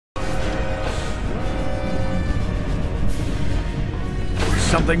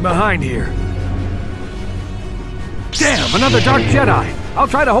something behind here. Damn, another Dark Jedi! I'll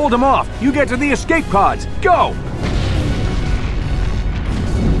try to hold him off. You get to the escape pods. Go!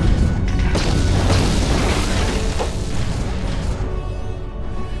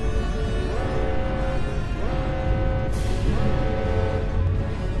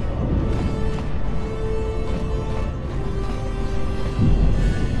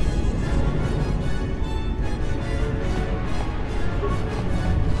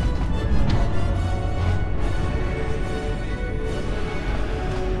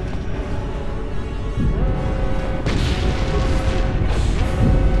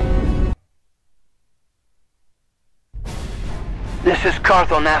 This is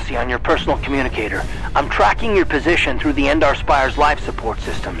Carthonasi on your personal communicator. I'm tracking your position through the Endar Spire's life support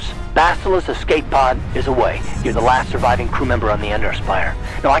systems. Bastila's escape pod is away. You're the last surviving crew member on the Endar Spire.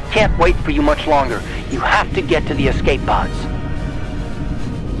 Now, I can't wait for you much longer. You have to get to the escape pods.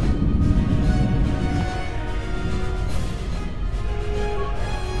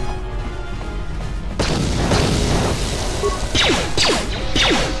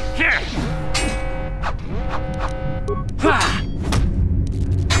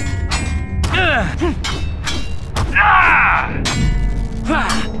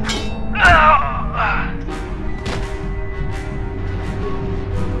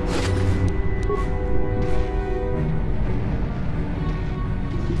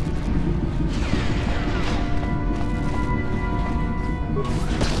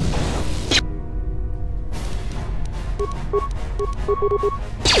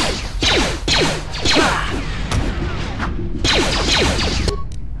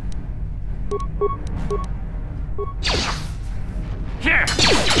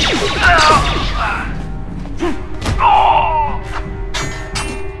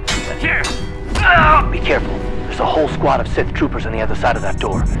 Be careful. There's a whole squad of Sith troopers on the other side of that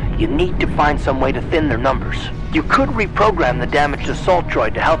door. You need to find some way to thin their numbers. You could reprogram the damaged assault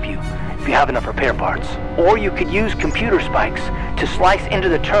droid to help you, if you have enough repair parts. Or you could use computer spikes to slice into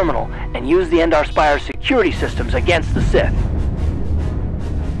the terminal and use the Endar Spire's security systems against the Sith.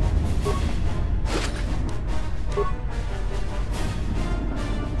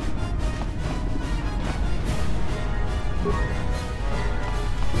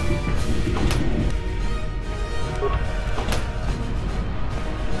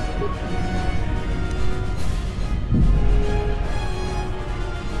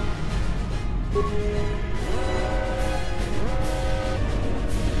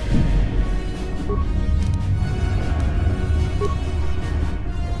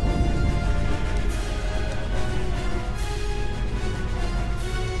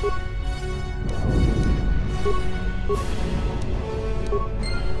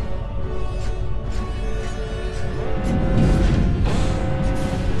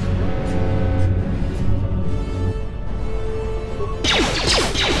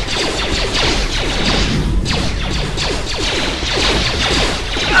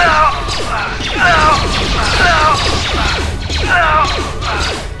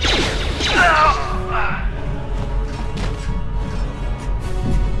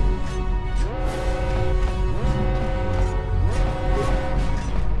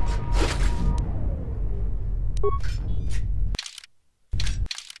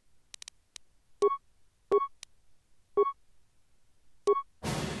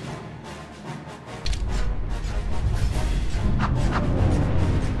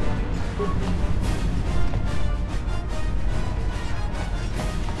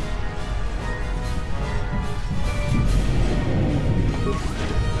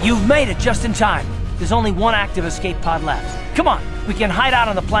 You've made it just in time. There's only one active escape pod left. Come on, we can hide out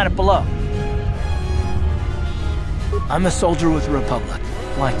on the planet below. I'm a soldier with the Republic,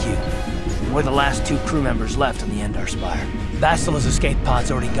 like you. We're the last two crew members left on the Endar Spire. Bastila's escape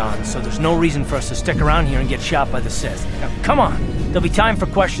pod's already gone, so there's no reason for us to stick around here and get shot by the Sith. Now, come on. There'll be time for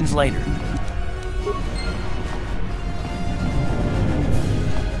questions later.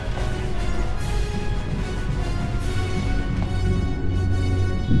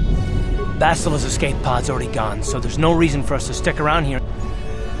 Bastila's escape pod's already gone, so there's no reason for us to stick around here.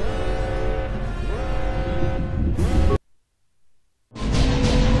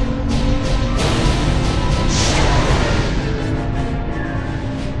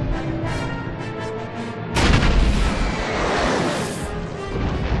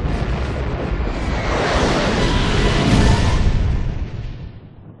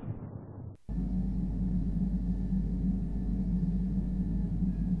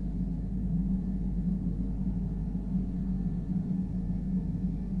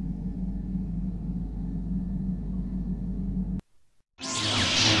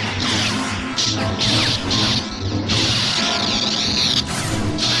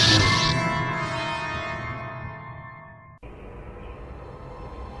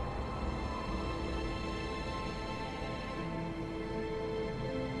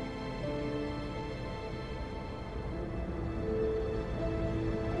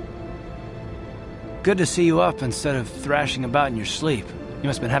 Good to see you up instead of thrashing about in your sleep. You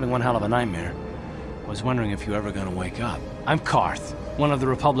must have been having one hell of a nightmare. I was wondering if you were ever going to wake up. I'm Karth, one of the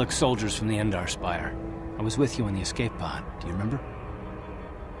Republic soldiers from the Endar Spire. I was with you in the escape pod. Do you remember?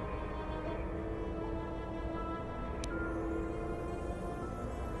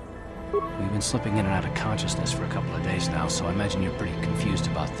 We've been slipping in and out of consciousness for a couple of days now, so I imagine you're pretty confused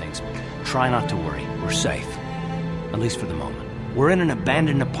about things. Try not to worry. We're safe. At least for the moment. We're in an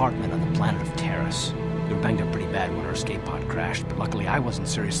abandoned apartment on the planet of Taris. We were banged up pretty bad when our escape pod crashed, but luckily I wasn't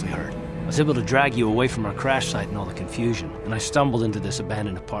seriously hurt. I was able to drag you away from our crash site and all the confusion, and I stumbled into this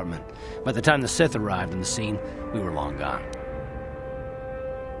abandoned apartment. By the time the Sith arrived on the scene, we were long gone.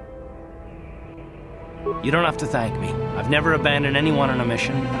 You don't have to thank me. I've never abandoned anyone on a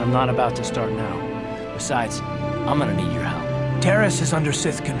mission, and I'm not about to start now. Besides, I'm gonna need your help. Taris is under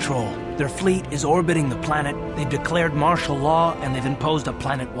Sith control. Their fleet is orbiting the planet, they've declared martial law, and they've imposed a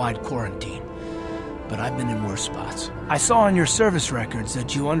planet-wide quarantine. But I've been in worse spots. I saw on your service records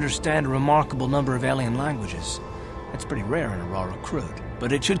that you understand a remarkable number of alien languages. That's pretty rare in a raw recruit,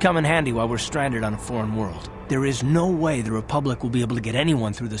 but it should come in handy while we're stranded on a foreign world. There is no way the Republic will be able to get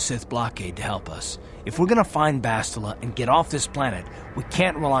anyone through the Sith blockade to help us. If we're gonna find Bastila and get off this planet, we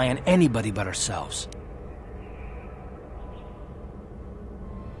can't rely on anybody but ourselves.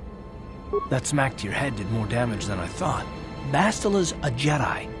 That smack to your head did more damage than I thought. Bastila's a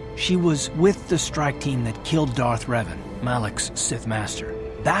Jedi. She was with the strike team that killed Darth Revan, Malak's Sith Master.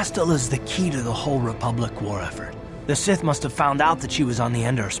 Bastila's the key to the whole Republic war effort. The Sith must have found out that she was on the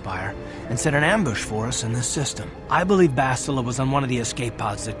Endar Spire and set an ambush for us in this system. I believe Bastila was on one of the escape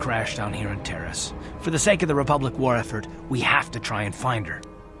pods that crashed down here in Taris. For the sake of the Republic war effort, we have to try and find her.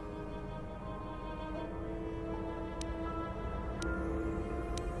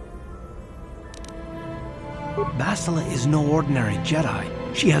 Bastila is no ordinary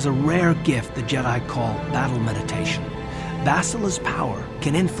Jedi. She has a rare gift the Jedi call battle meditation. Bastila's power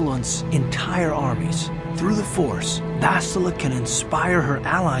can influence entire armies. Through the Force, Bastila can inspire her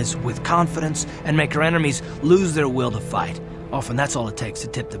allies with confidence and make her enemies lose their will to fight. Often that's all it takes to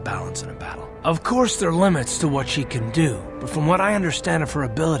tip the balance in a battle. Of course there are limits to what she can do, but from what I understand of her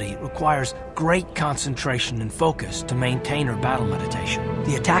ability, it requires great concentration and focus to maintain her battle meditation.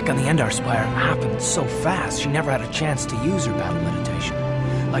 The attack on the Endar Spire happened so fast she never had a chance to use her battle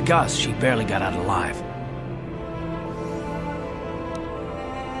meditation. Like us, she barely got out alive.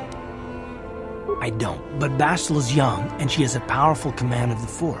 I don't, but Bastila's young, and she has a powerful command of the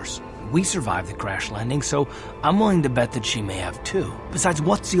Force. We survived the crash landing, so I'm willing to bet that she may have too. Besides,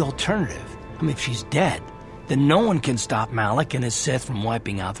 what's the alternative? I mean, if she's dead, then no one can stop Malak and his Sith from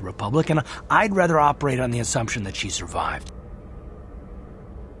wiping out the Republic, and I'd rather operate on the assumption that she survived.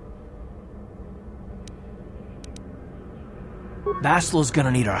 Bastila's gonna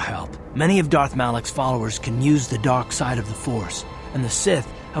need our help. Many of Darth Malak's followers can use the dark side of the Force, and the Sith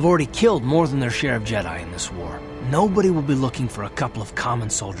have already killed more than their share of Jedi in this war. Nobody will be looking for a couple of common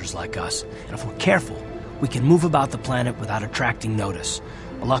soldiers like us, and if we're careful, we can move about the planet without attracting notice,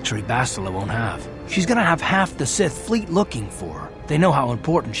 a luxury Bastila won't have. She's gonna have half the Sith fleet looking for her. They know how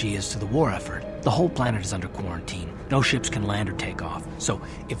important she is to the war effort. The whole planet is under quarantine. No ships can land or take off. So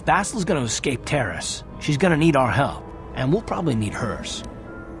if Bastila's gonna escape Taris, she's gonna need our help, and we'll probably need hers.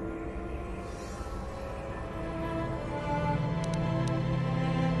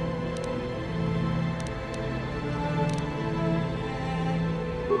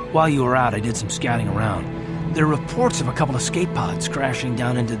 While you were out, I did some scouting around. There are reports of a couple of escape pods crashing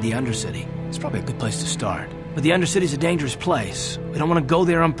down into the Undercity. It's probably a good place to start. But the Undercity's a dangerous place. We don't want to go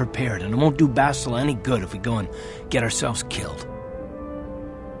there unprepared, and it won't do Bastila any good if we go and get ourselves killed.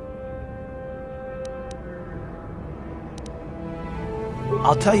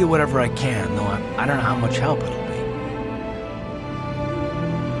 I'll tell you whatever I can, though I don't know how much help it'll be.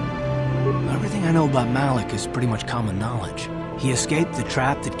 Everything I know about Malak is pretty much common knowledge. He escaped the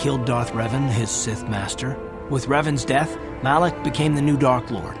trap that killed Darth Revan, his Sith Master. With Revan's death, Malak became the new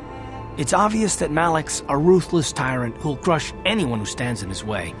Dark Lord. It's obvious that Malak's a ruthless tyrant who'll crush anyone who stands in his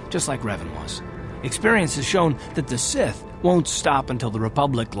way, just like Revan was. Experience has shown that the Sith won't stop until the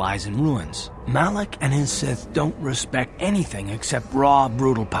Republic lies in ruins. Malak and his Sith don't respect anything except raw,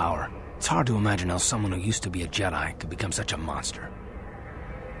 brutal power. It's hard to imagine how someone who used to be a Jedi could become such a monster.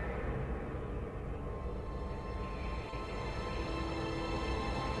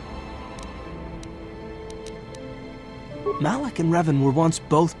 Malak and Revan were once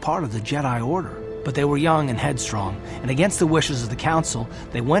both part of the Jedi Order, but they were young and headstrong, and against the wishes of the Council,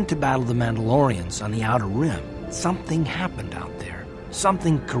 they went to battle the Mandalorians on the Outer Rim. Something happened out there.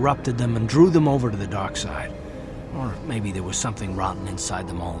 Something corrupted them and drew them over to the dark side. Or maybe there was something rotten inside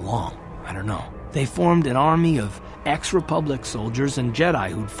them all along. I don't know. They formed an army of ex-Republic soldiers and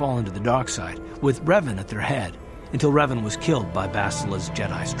Jedi who'd fallen to the dark side, with Revan at their head, until Revan was killed by Bastila's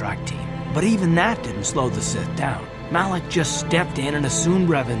Jedi strike team. But even that didn't slow the Sith down. Malak just stepped in and assumed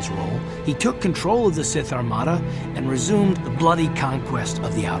Revan's role. He took control of the Sith Armada and resumed the bloody conquest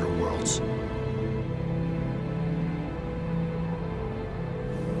of the Outer Worlds.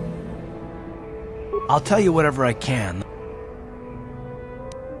 I'll tell you whatever I can.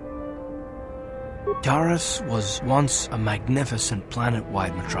 Taris was once a magnificent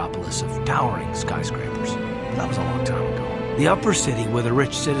planet-wide metropolis of towering skyscrapers. But that was a long time ago. The upper city where the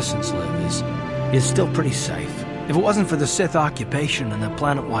rich citizens live is still pretty safe. If it wasn't for the Sith occupation and the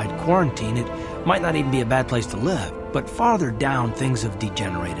planet-wide quarantine, it might not even be a bad place to live. But farther down, things have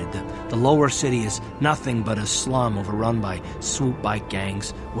degenerated. The lower city is nothing but a slum overrun by swoop bike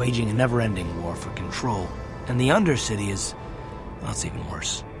gangs, waging a never-ending war for control. And the undercity is... well, it's even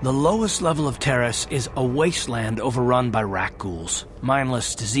worse. The lowest level of Taris is a wasteland overrun by rat ghouls,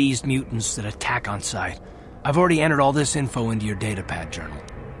 mindless, diseased mutants that attack on sight. I've already entered all this info into your datapad journal.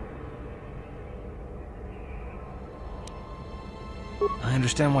 I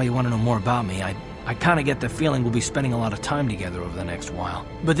understand why you want to know more about me. I kind of get the feeling we'll be spending a lot of time together over the next while.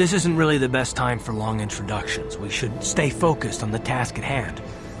 But this isn't really the best time for long introductions. We should stay focused on the task at hand.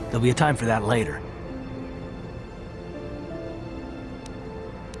 There'll be a time for that later.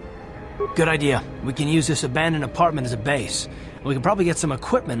 Good idea. We can use this abandoned apartment as a base. We can probably get some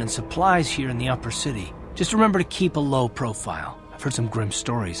equipment and supplies here in the upper city. Just remember to keep a low profile. I've heard some grim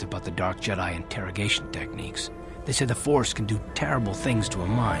stories about the Dark Jedi interrogation techniques. They say the Force can do terrible things to a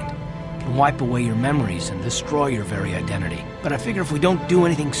mind. It can wipe away your memories and destroy your very identity. But I figure if we don't do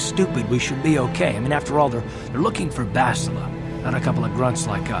anything stupid, we should be okay. I mean, after all, they're looking for Bastila, not a couple of grunts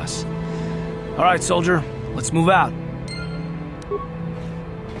like us. All right, soldier, let's move out.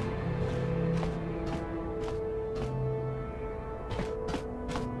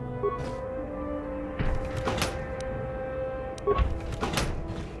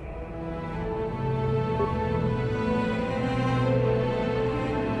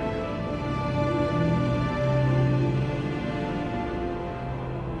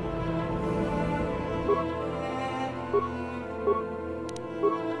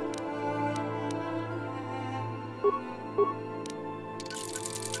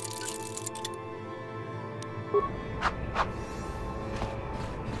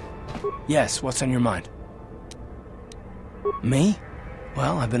 Yes, what's on your mind? Me?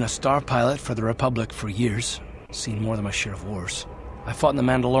 Well, I've been a star pilot for the Republic for years. Seen more than my share of wars. I fought in the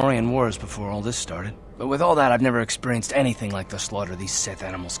Mandalorian Wars before all this started. But with all that, I've never experienced anything like the slaughter these Sith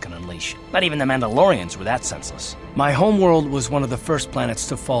animals can unleash. Not even the Mandalorians were that senseless. My homeworld was one of the first planets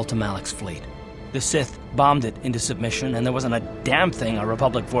to fall to Malak's fleet. The Sith bombed it into submission, and there wasn't a damn thing our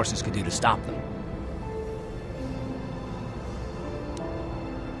Republic forces could do to stop them.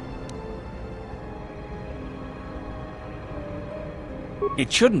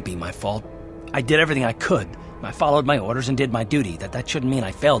 It shouldn't be my fault. I did everything I could. I followed my orders and did my duty. That shouldn't mean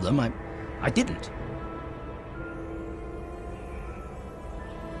I failed them. I didn't.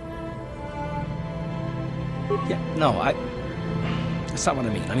 Yeah, no, that's not what I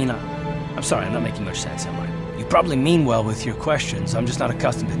mean. I'm sorry, I'm not making much sense, am I? You probably mean well with your questions. I'm just not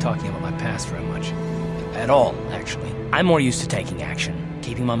accustomed to talking about my past very much. At all, actually. I'm more used to taking action,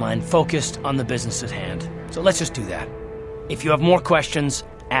 keeping my mind focused on the business at hand. So let's just do that. If you have more questions,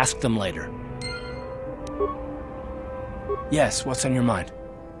 ask them later. Yes, what's on your mind?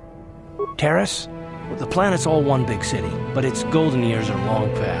 Taris? Well, the planet's all one big city, but its golden years are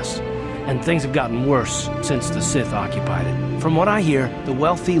long past, and things have gotten worse since the Sith occupied it. From what I hear, the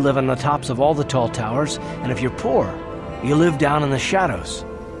wealthy live on the tops of all the tall towers, and if you're poor, you live down in the shadows,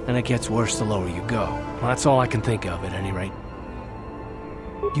 and it gets worse the lower you go. Well, that's all I can think of, at any rate.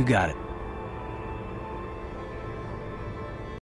 You got it.